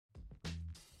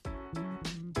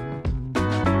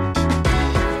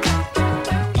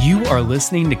are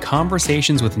listening to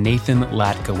Conversations with Nathan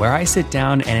Latka, where I sit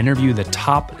down and interview the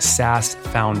top SaaS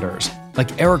founders,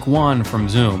 like Eric Yuan from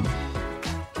Zoom.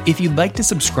 If you'd like to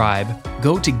subscribe,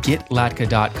 go to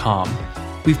getlatka.com.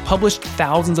 We've published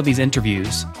thousands of these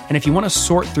interviews, and if you want to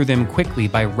sort through them quickly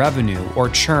by revenue or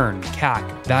churn,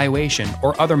 CAC, valuation,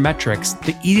 or other metrics,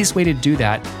 the easiest way to do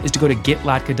that is to go to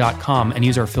getlatka.com and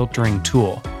use our filtering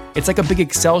tool. It's like a big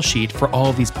Excel sheet for all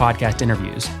of these podcast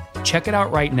interviews. Check it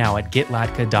out right now at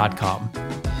getlatka.com.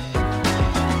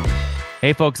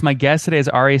 Hey folks, my guest today is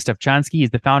Ari Stefchansky. He's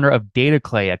the founder of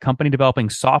DataClay, a company developing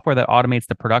software that automates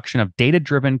the production of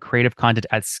data-driven creative content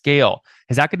at scale.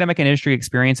 His academic and industry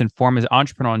experience inform his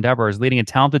entrepreneurial endeavors, leading a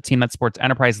talented team that supports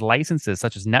enterprise licenses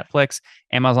such as Netflix,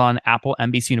 Amazon, Apple,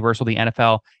 NBC Universal, the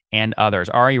NFL, and others.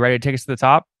 Ari, you ready to take us to the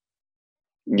top?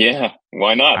 Yeah,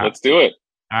 why not? Let's do it.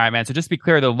 All right, man. So just to be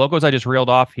clear, the logos I just reeled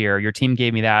off here, your team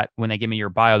gave me that when they gave me your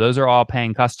bio. Those are all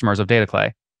paying customers of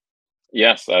DataClay.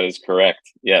 Yes, that is correct.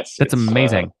 Yes. That's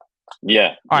amazing.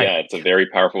 It's a very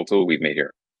powerful tool we've made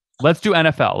here. Let's do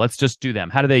NFL. Let's just do them.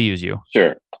 How do they use you?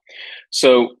 Sure.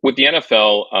 So with the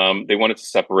NFL, they wanted to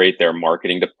separate their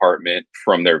marketing department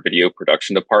from their video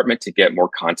production department to get more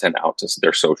content out to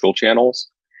their social channels.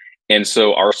 And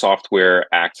so our software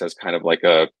acts as kind of like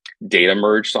a data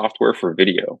merge software for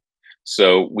video.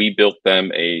 So we built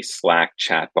them a Slack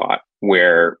chatbot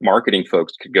where marketing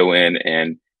folks could go in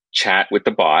and chat with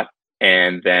the bot,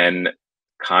 and then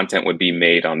content would be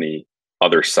made on the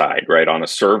other side, right, on a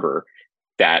server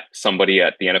that somebody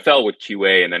at the NFL would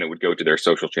QA, and then it would go to their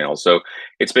social channels. So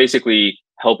it's basically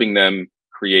helping them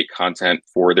create content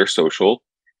for their social.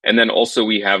 And then also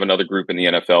we have another group in the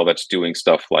NFL that's doing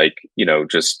stuff like,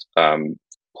 just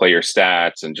player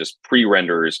stats and just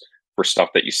pre-renders for stuff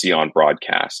that you see on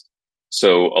broadcast.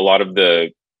 So a lot of the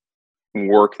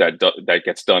work that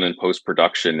gets done in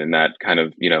post-production in that kind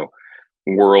of,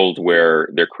 world where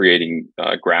they're creating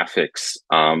graphics,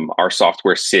 our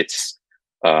software sits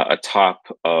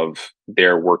atop of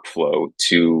their workflow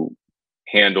to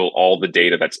handle all the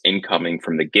data that's incoming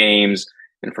from the games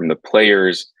and from the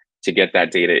players to get that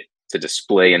data to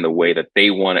display in the way that they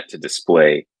want it to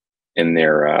display in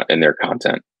their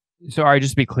content. So, Ari,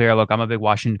 just to be clear, look, I'm a big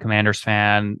Washington Commanders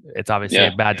fan. It's obviously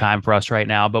a bad time for us right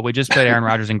now, but we just played Aaron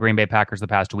Rodgers and Green Bay Packers the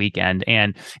past weekend.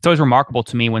 And it's always remarkable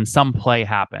to me when some play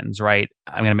happens, right?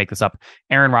 I'm going to make this up.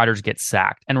 Aaron Rodgers gets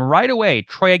sacked. And right away,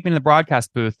 Troy Aikman in the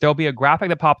broadcast booth, there'll be a graphic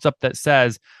that pops up that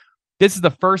says, this is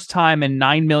the first time in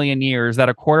 9 million years that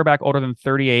a quarterback older than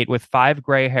 38 with 5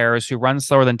 gray hairs who runs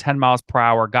slower than 10 miles per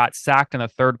hour got sacked in the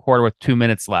third quarter with 2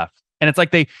 minutes left. And it's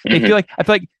like I feel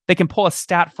like they can pull a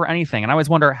stat for anything. And I always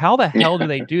wonder, how the hell do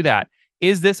they do that?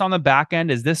 Is this on the back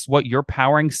end? Is this what you're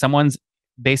powering? Someone's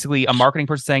basically a marketing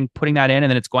person saying, putting that in,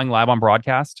 and then it's going live on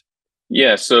broadcast?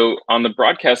 Yeah. So on the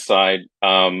broadcast side,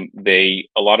 a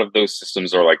lot of those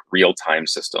systems are like real-time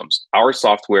systems. Our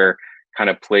software kind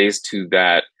of plays to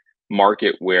that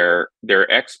market where they're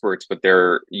experts, but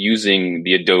they're using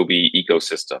the Adobe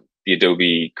ecosystem, the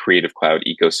Adobe Creative Cloud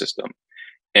ecosystem.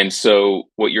 And so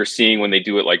what you're seeing when they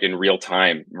do it like in real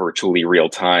time, virtually real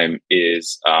time,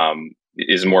 is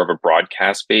more of a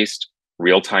broadcast based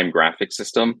real time graphic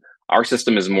system. Our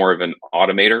system is more of an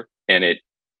automator, and it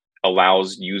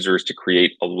allows users to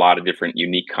create a lot of different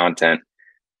unique content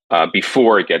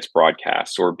before it gets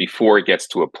broadcast or before it gets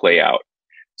to a play out.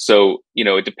 So,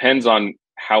 it depends on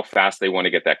how fast they want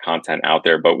to get that content out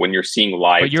there. But when you're seeing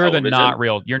live, but you're not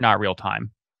real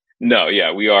time. No,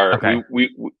 yeah, we are. Okay.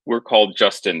 We're called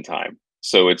just in time.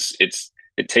 So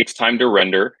it takes time to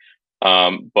render,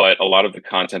 but a lot of the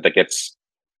content that gets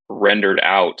rendered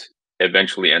out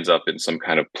eventually ends up in some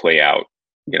kind of play out.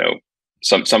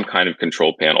 Some kind of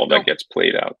control panel that gets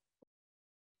played out.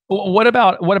 What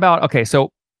about? Okay,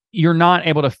 so you're not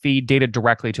able to feed data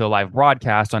directly to a live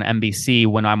broadcast on NBC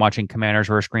when I'm watching Commanders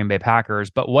versus Green Bay Packers.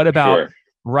 But what about? Sure.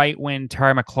 Right when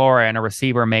Terry McLaurin, a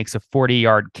receiver, makes a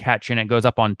 40-yard catch and it goes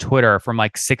up on Twitter from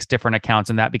like 6 different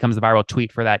accounts, and that becomes the viral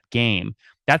tweet for that game.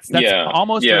 That's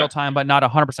almost real time, but not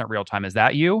 100% real time. Is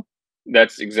that you?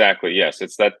 That's exactly, yes.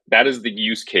 It's that is the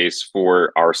use case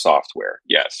for our software.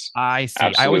 Yes. I see.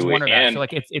 Absolutely. I always wonder that. So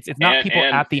like it's not people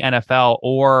at the NFL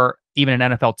or even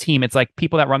an NFL team. It's like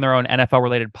people that run their own NFL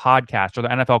related podcast or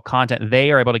their NFL content. They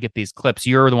are able to get these clips.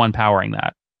 You're the one powering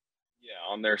that.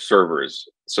 On their servers.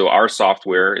 So our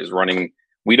software is running,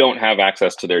 we don't have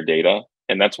access to their data.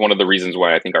 And that's one of the reasons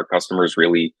why I think our customers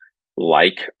really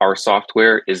like our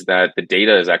software, is that the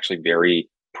data is actually very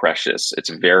precious.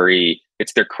 It's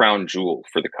their crown jewel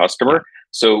for the customer.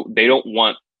 So they don't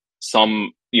want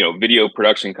some, video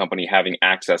production company having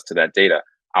access to that data.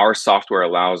 Our software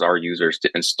allows our users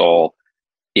to install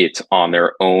it on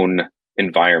their own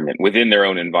environment, within their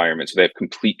own environment. So they have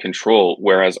complete control,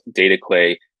 whereas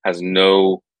DataClay has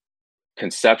no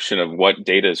conception of what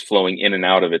data is flowing in and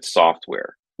out of its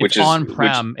software, it's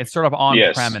on-prem. It's sort of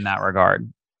on-prem in that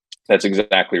regard. That's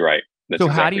exactly right. So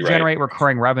how do you generate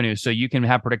recurring revenue so you can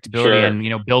have predictability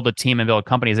and build a team and build a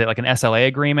company? Is it like an SLA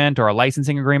agreement or a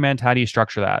licensing agreement? How do you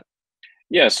structure that?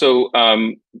 Yeah, so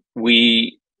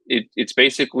it's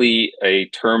basically a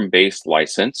term-based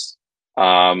license.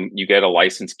 You get a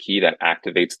license key that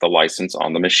activates the license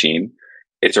on the machine.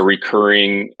 It's a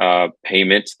recurring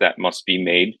payment that must be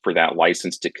made for that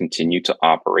license to continue to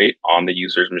operate on the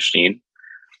user's machine.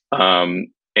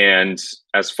 And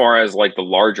as far as like the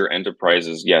larger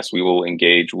enterprises, yes, we will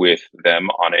engage with them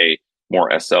on a more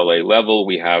SLA level.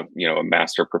 We have, a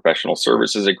master professional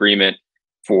services agreement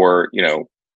for,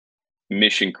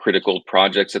 mission critical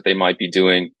projects that they might be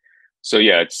doing. So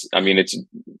yeah, it's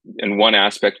in one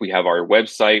aspect, we have our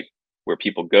website where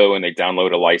people go and they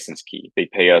download a license key. They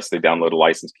pay us, they download a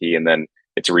license key, and then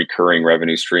it's a recurring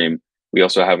revenue stream. We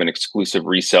also have an exclusive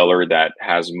reseller that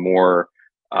has more,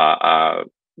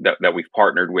 that we've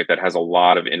partnered with, that has a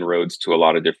lot of inroads to a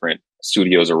lot of different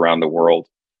studios around the world.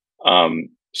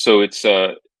 So it's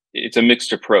a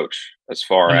mixed approach as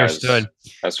far as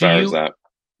that.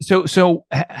 So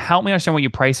help me understand what you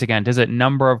price again. Does it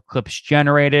number of clips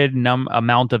generated,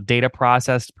 amount of data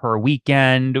processed per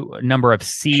weekend, number of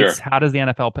seats? Sure. How does the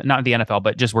NFL, not the NFL,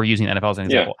 but just we're using the NFL as an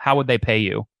example. How would they pay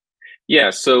you?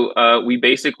 Yeah, so we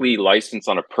basically license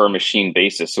on a per machine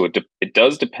basis. So it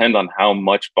does depend on how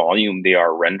much volume they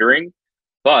are rendering,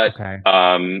 but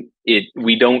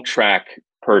we don't track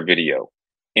per video.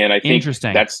 And I think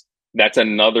that's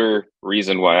another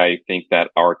reason why I think that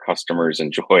our customers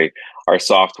enjoy our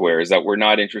software, is that we're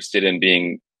not interested in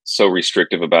being so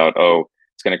restrictive about,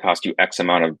 it's going to cost you X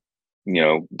amount of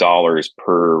dollars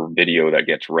per video that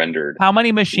gets rendered. How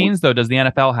many machines though does the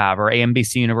NFL have, or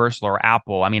NBC Universal, or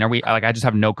Apple? I mean, are we like, I just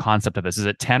have no concept of this. Is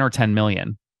it 10 or 10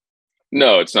 million?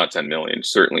 No, it's not 10 million.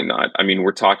 Certainly not. I mean,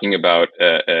 we're talking about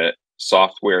a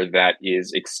software that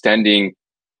is extending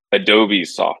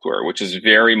Adobe's software, which is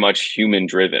very much human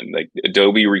driven. Like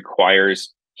Adobe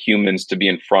requires humans to be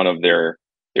in front of their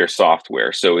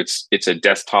software. So it's a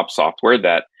desktop software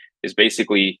that is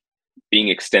basically being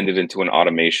extended into an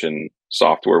automation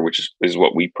software, which is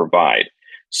what we provide.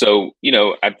 So,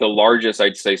 at the largest,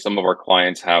 I'd say some of our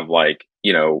clients have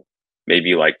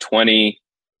maybe 20,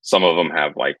 some of them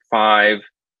have 5,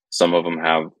 some of them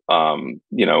have,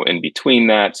 in between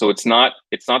that. So it's not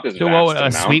this vast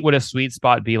amount. Would a sweet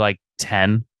spot be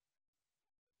 10?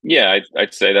 Yeah,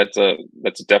 I'd say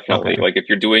that's definitely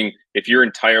if your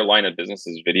entire line of business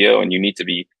is video and you need to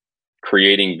be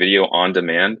creating video on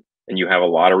demand, and you have a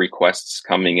lot of requests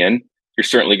coming in, you're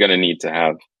certainly going to need to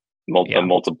have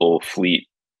multiple fleet.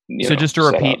 So just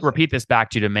to repeat this back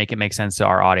to you to make it make sense to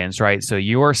our audience, right? So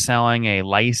you are selling a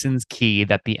license key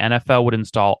that the NFL would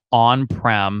install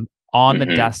on-prem on the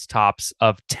desktops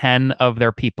of 10 of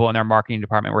their people in their marketing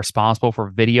department responsible for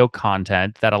video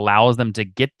content that allows them to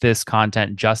get this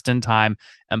content just in time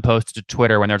and post it to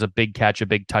Twitter when there's a big catch, a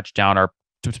big touchdown, or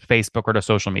to Facebook or to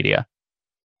social media.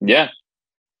 Yeah.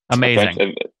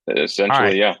 Amazing.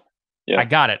 Essentially, yeah. I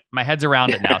got it. My head's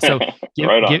around it now. So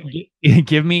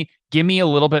give me a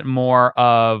little bit more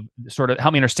of sort of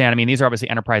help me understand. I mean, these are obviously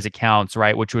enterprise accounts,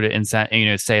 right? Which would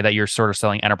say that you're sort of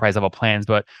selling enterprise level plans.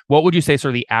 But what would you say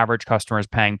sort of the average customer is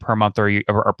paying per month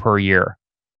or per year?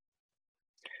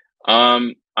 I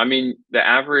mean, the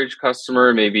average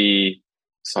customer maybe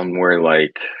somewhere I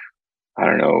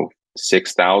don't know,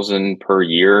 6,000 per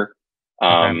year.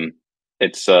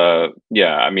 It's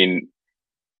I mean,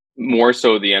 more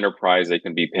so the enterprise, they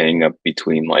can be paying up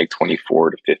between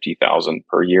 24 to 50,000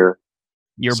 per year.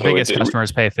 Your biggest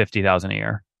customers pay 50,000 a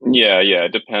year. Yeah.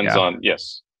 It depends on,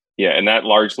 yes. Yeah. And that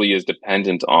largely is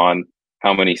dependent on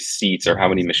how many seats or how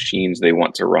many machines they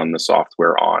want to run the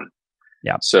software on.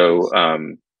 Yeah. So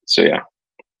yeah.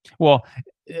 Well,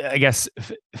 I guess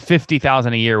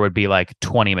 50,000 a year would be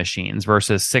 20 machines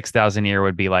versus 6,000 a year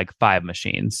would be 5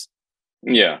 machines.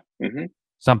 Yeah.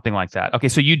 Something like that. Okay.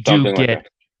 So you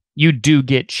do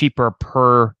get cheaper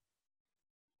per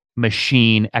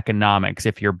machine economics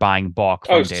if you're buying bulk.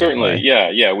 Oh, certainly.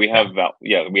 Yeah. We have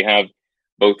we have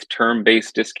both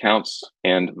term-based discounts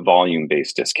and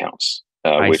volume-based discounts,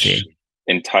 which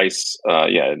entices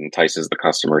the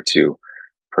customer to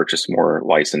purchase more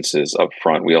licenses up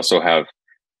front. We also have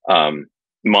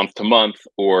month to month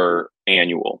or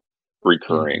annual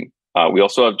recurring. We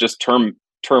also have just term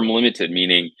limited,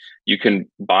 meaning you can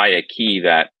buy a key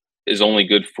that is only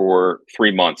good for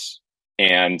 3 months,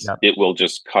 and it will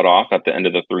just cut off at the end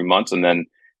of the 3 months. And then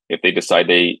if they decide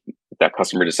if that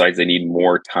customer decides they need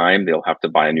more time, they'll have to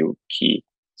buy a new key.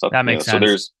 So that makes sense. So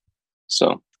there's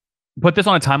so. Put this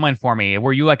on a timeline for me.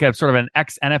 Were you like a sort of an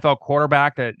ex NFL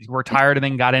quarterback that retired and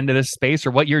then got into this space,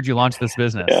 or what year did you launch this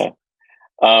business? Yeah.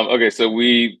 Okay, so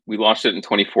we launched it in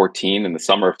 2014, in the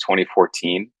summer of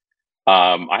 2014.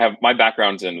 I have my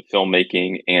background's in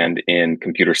filmmaking and in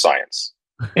computer science,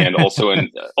 and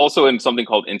also in something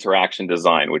called interaction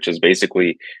design, which is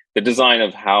basically the design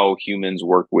of how humans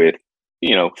work with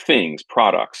things,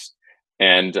 products,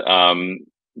 and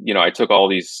I took all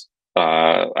these.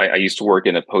 I used to work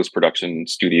in a post-production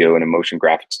studio and a motion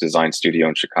graphics design studio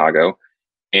in Chicago.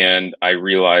 And I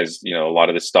realized, a lot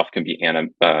of this stuff can be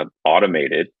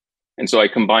automated. And so I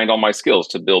combined all my skills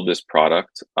to build this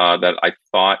product that I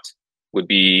thought would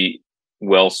be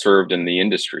well served in the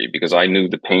industry because I knew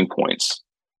the pain points.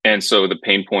 And so the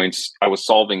pain points, I was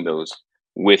solving those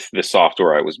with the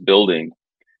software I was building.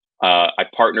 I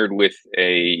partnered with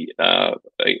a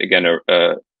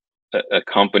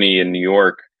company in New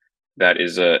York that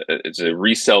is it's a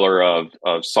reseller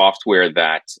of software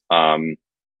that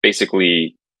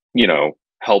basically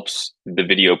helps the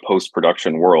video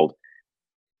post-production world.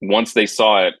 Once they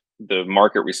saw it, the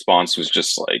market response was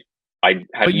just like, I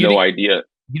had no idea.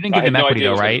 You didn't give them equity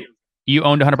though, right? You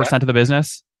owned 100% of the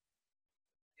business?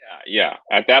 Yeah.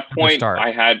 At that point,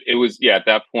 I have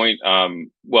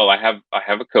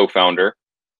a co-founder,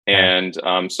 and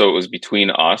so it was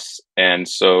between us. And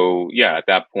so, at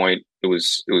that point, it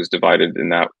was divided in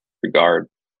that regard.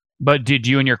 But did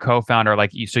you and your co-founder,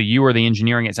 so you were the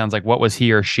engineering, it sounds like, what was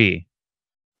he or she?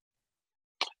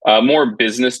 More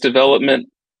business development.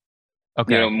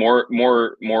 Okay.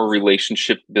 More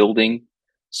relationship building.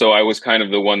 So I was kind of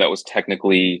the one that was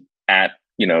technically at,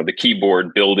 the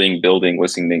keyboard, building,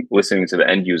 listening to the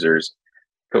end users.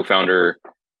 Co-founder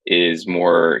was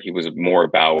more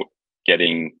about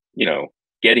getting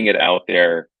it out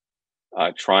there,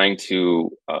 trying to,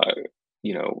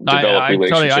 develop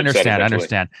relationships. I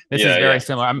understand. This is very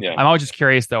similar. I'm always just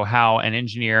curious though, how an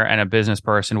engineer and a business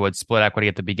person would split equity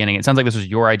at the beginning. It sounds like this was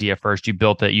your idea first. You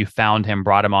built it, you found him,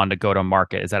 brought him on to go to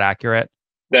market. Is that accurate?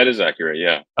 That is accurate.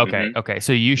 Yeah. Okay. Mm-hmm. Okay.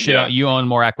 So you own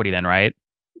more equity then, right?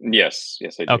 Yes,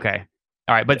 I do. Okay.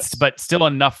 All right. But still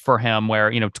enough for him where,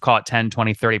 to call it 10,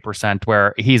 20, 30%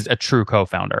 where he's a true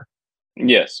co-founder.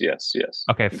 Yes.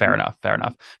 Okay, fair enough.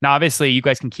 Now, obviously, you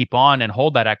guys can keep on and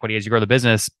hold that equity as you grow the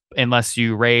business unless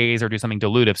you raise or do something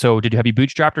dilutive. So have you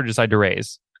bootstrapped or decide to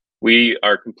raise? We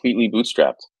are completely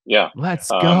bootstrapped. Yeah. Let's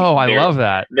go. I love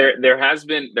that. There have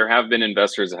been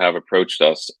investors that have approached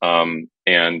us,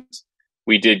 and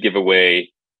we did give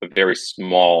away a very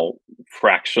small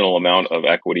fractional amount of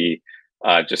equity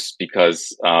just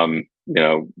because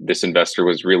this investor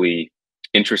was really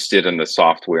interested in the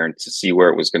software and to see where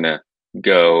it was going to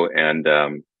go. And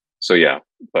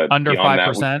but under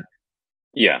 5%.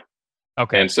 Yeah.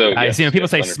 Okay. And so I see people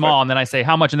say small 5%. And then I say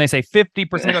how much, and they say 50%.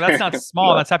 That's not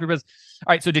small. No. That's half your business.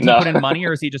 All right. So did he put in money,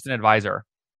 or is he just an advisor?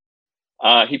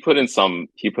 He put in some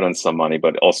money,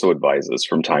 but also advises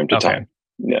from time to time.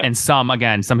 Yeah. And some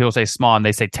people say small and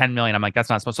they say 10 million. I'm like, that's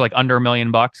not small. So under $1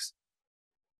 million.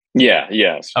 Yeah.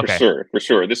 Yes. For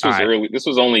sure. This was early. This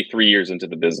was only 3 years into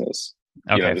the business.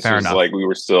 Okay. This fair was enough. Like we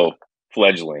were still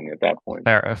fledgling at that point.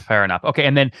 Fair enough. Okay.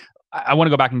 And then I want to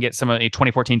go back and get some of the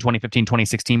 2014, 2015,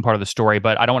 2016 part of the story,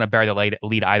 but I don't want to bury the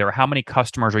lead either. How many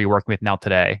customers are you working with now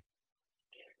today?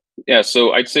 Yeah.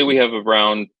 So I'd say we have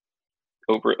around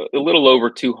a little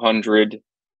over 200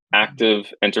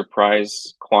 active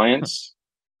enterprise clients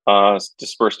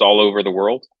dispersed all over the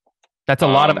world. That's a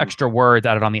lot of extra words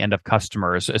added on the end of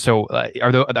customers. So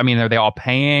are they all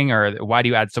paying, or why do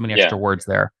you add so many extra words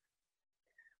there?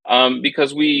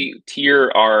 Because we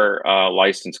tier our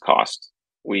license cost.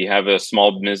 We have a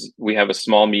small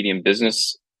medium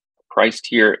business price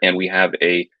tier, and we have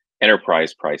a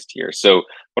enterprise price tier. So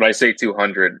when I say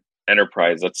 200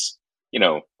 enterprise, that's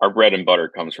our bread and butter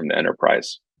comes from the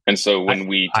enterprise. And so when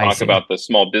we talk about the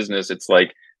small business, it's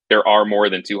like there are more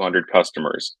than 200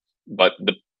 customers, but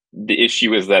the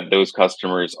issue is that those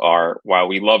customers are, while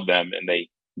we love them and they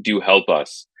do help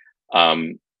us,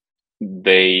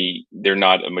 they're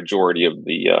not a majority of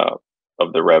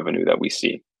the revenue that we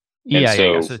see.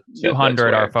 So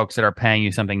 200 are folks that are paying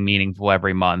you something meaningful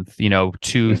every month,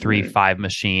 2, 3, 5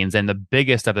 machines. And the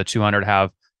biggest of the 200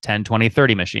 have 10, 20,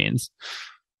 30 machines.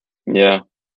 Yeah.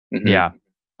 Mm-hmm. Yeah.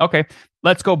 Okay.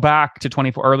 Let's go back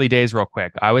to early days real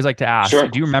quick. I always like to ask, sure.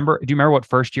 Do you remember what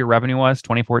first year revenue was,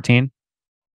 2014?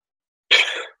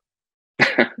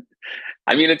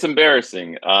 I mean, it's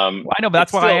embarrassing. I know, but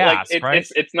that's why I asked, right?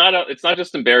 It's not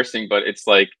just embarrassing, but it's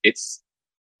like, it's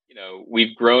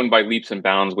we've grown by leaps and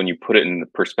bounds when you put it in the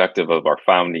perspective of our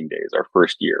founding days, our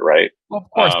first year, right? Well, of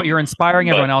course, but you're inspiring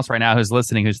everyone else right now who's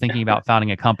listening, who's thinking about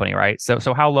founding a company, right? So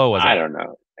how low was it? I don't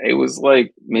know. It was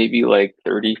like maybe like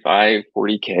 35,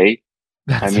 40K.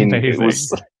 That's amazing. It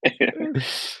was.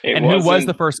 And who was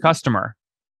the first customer?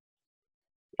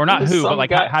 Or not who, but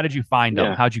like how did you find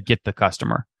them? How'd you get the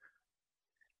customer?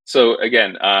 So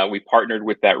again, we partnered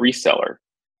with that reseller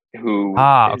who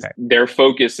their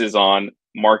focus is on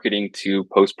marketing to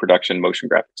post-production motion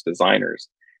graphics designers.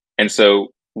 And so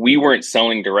we weren't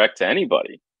selling direct to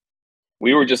anybody.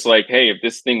 We were just like, hey, if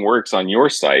this thing works on your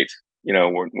site,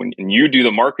 when you do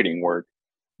the marketing work.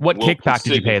 What kickback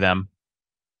did you pay them?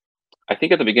 I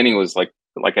think at the beginning it was like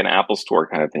an Apple Store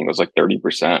kind of thing. It was like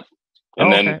 30%.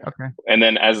 And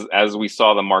then as we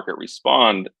saw the market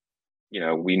respond,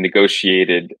 we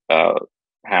negotiated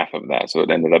half of that. So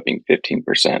it ended up being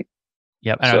 15%.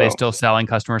 Yep. And are they still selling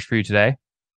customers for you today?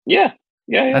 Yeah.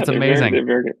 That's amazing. They're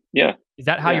very good. Yeah. Is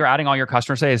that how you're adding all your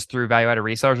customers today, is through value-added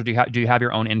resellers, or do you have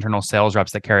your own internal sales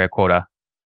reps that carry a quota?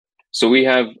 So we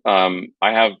have,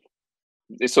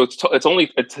 it's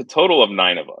a total of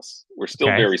 9 of us. We're still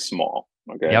very small.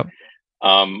 Okay. Yep.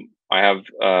 I have,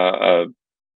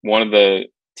 one of the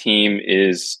team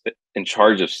is in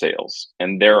charge of sales,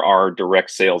 and there are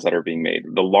direct sales that are being made.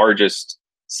 The largest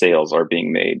sales are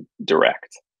being made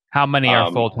direct. How many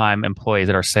are full-time employees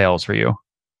that are sales for you?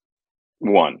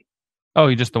 1. Oh,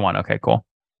 you're just the one. Okay, cool.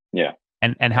 Yeah.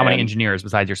 And how many engineers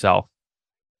besides yourself?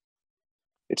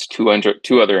 It's 2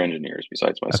 other engineers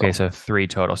besides myself. Okay, so 3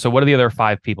 total. So what do the other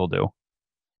 5 people do?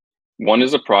 1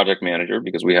 is a project manager,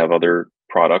 because we have other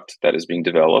product that is being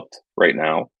developed right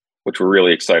now, which we're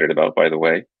really excited about, by the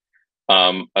way.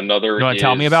 Another. You want to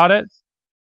tell me about it?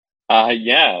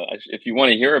 Yeah, if you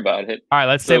want to hear about it. All right,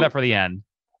 let's save that for the end.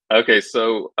 Okay,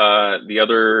 so the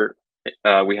other,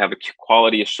 we have a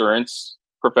quality assurance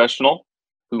professional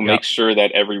who makes sure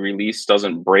that every release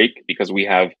doesn't break, because we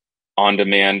have on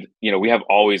demand, we have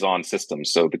always on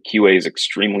systems. So the QA is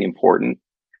extremely important.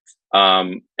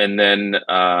 And then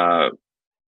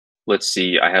let's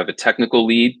see, I have a technical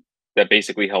lead that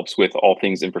basically helps with all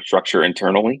things infrastructure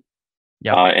internally, in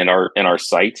our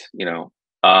site,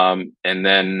 and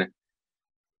then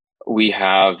we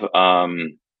have,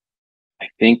 I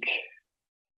think,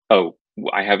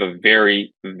 I have a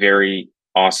very, very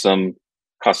awesome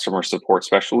customer support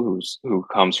specialist who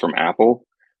comes from Apple.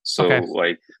 So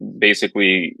like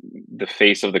basically the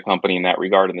face of the company in that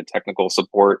regard, and the technical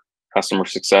support, customer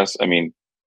success. I mean,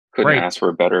 couldn't ask for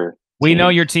a better. We know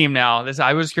your team now.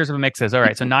 I was curious what a mix is. All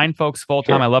right. So 9 folks full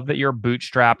time. Sure. I love that you're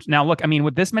bootstrapped. Now, look, I mean,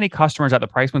 with this many customers at the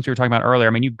price points we were talking about earlier, I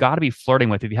mean, you've got to be flirting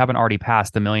with, if you haven't already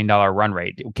passed the $1 million run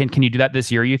rate. Can you do that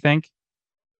this year, you think?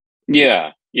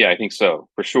 Yeah, I think so,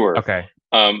 for sure. Okay.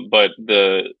 But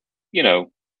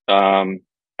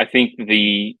I think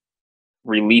the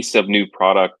release of new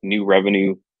product, new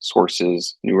revenue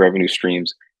sources, new revenue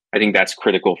streams, I think that's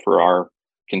critical for our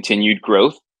continued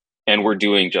growth. And we're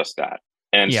doing just that.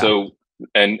 And so,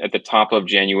 and at the top of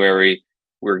January,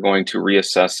 we're going to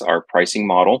reassess our pricing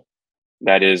model.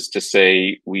 That is to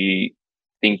say, we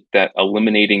think that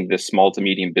eliminating the small to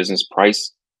medium business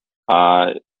price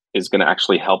is going to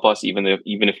actually help us, even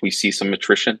if we see some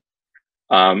attrition.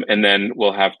 And then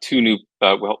we'll have 2 new.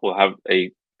 We'll have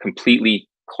a completely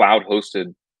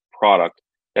cloud-hosted product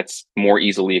that's more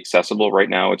easily accessible. Right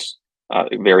now, it's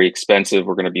very expensive.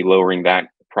 We're going to be lowering that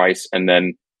price, and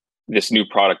then this new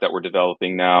product that we're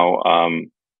developing now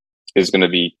is going to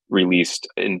be released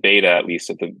in beta, at least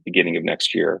at the beginning of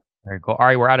next year. Very cool. All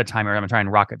right, we're out of time here. I'm going to try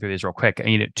and rocket through these real quick. I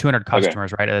need 200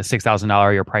 customers, right? At a $6,000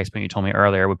 a year price point you told me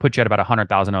earlier would put you at about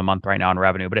 $100,000 a month right now in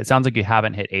revenue. But it sounds like you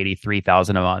haven't hit $83,000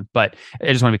 a month. But I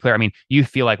just want to be clear. I mean, you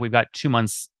feel like we've got 2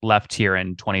 months left here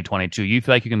in 2022. You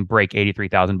feel like you can break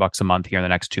 $83,000 a month here in the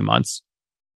next 2 months?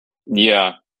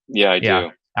 Yeah, I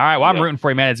do. All right. Well, I'm rooting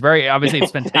for you, man. It's very obviously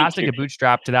it's fantastic to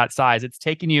bootstrap to that size. It's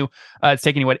taken you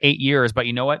what, 8 years, but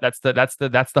you know what? That's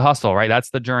the hustle, right?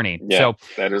 That's the journey. Yeah, so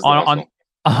that is the hustle.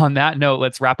 On that note,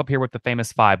 let's wrap up here with the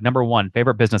famous 5. Number 1,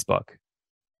 favorite business book.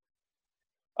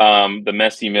 The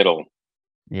Messy Middle.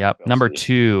 Yep. Number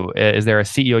 2, is there a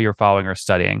CEO you're following or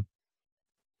studying?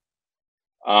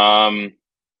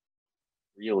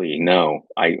 Really, no.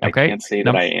 I can't say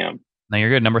that I am. No, you're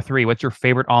good. Number 3, what's your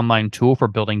favorite online tool for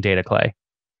building data, Clay?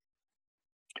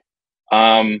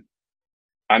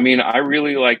 I mean, I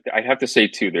really like, I have to say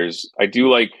too, I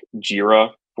do like Jira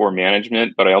for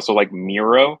management, but I also like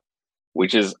Miro,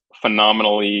 which is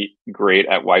phenomenally great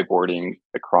at whiteboarding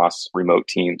across remote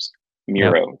teams.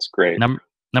 Miro, It's great.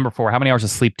 Number 4, how many hours of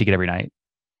sleep do you get every night?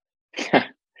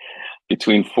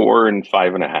 Between 4 and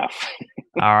 5.5.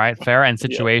 All right, fair. And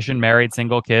situation, Yeah. married,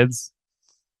 single, kids?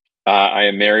 I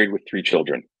am married with 3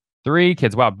 children. 3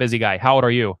 kids. Wow, busy guy. How old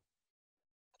are you?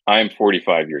 I am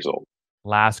 45 years old.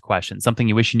 Last question. Something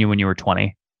you wish you knew when you were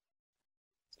 20.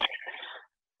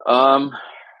 Um,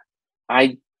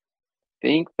 I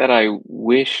think that I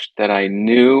wish that I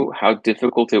knew how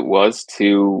difficult it was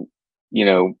to,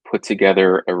 put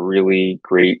together a really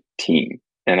great team.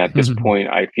 And at this point,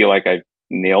 I feel like I've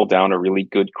nailed down a really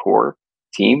good core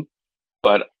team.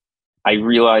 But I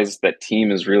realize that team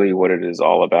is really what it is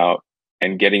all about,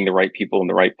 and getting the right people in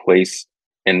the right place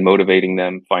and motivating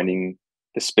them, finding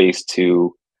the space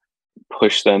to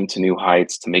push them to new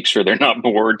heights, to make sure they're not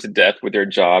bored to death with their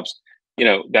jobs,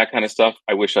 that kind of stuff.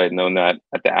 I wish I had known that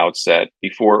at the outset.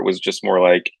 Before, it was just more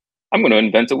like, I'm going to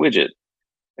invent a widget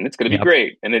and it's going to be Yep.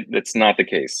 great. And it's not the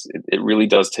case. It really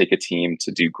does take a team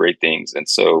to do great things. And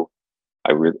so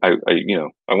I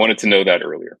wanted to know that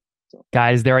earlier. So.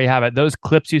 Guys, there you have it. Those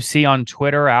clips you see on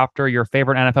Twitter after your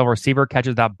favorite NFL receiver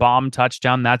catches that bomb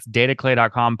touchdown, that's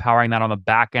dataclay.com powering that on the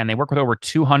back end. They work with over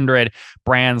 200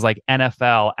 brands like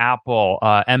NFL, Apple,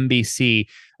 NBC,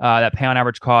 that pay on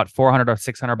average call it $400 or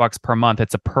 $600 per month.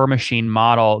 It's a per machine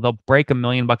model. They'll break $1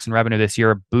 million in revenue this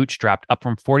year, bootstrapped up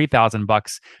from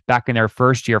 $40,000 back in their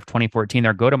first year of 2014.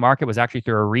 Their go-to-market was actually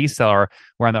through a reseller,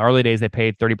 where in the early days they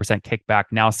paid 30% kickback.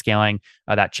 Now scaling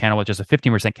that channel with just a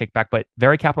 15% kickback, but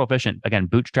very capital efficient. Again,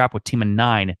 bootstrap with team of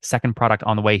 9, second product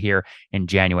on the way here in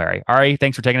January. Ari,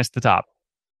 thanks for taking us to the top.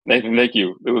 Nathan, thank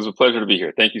you. It was a pleasure to be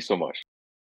here. Thank you so much.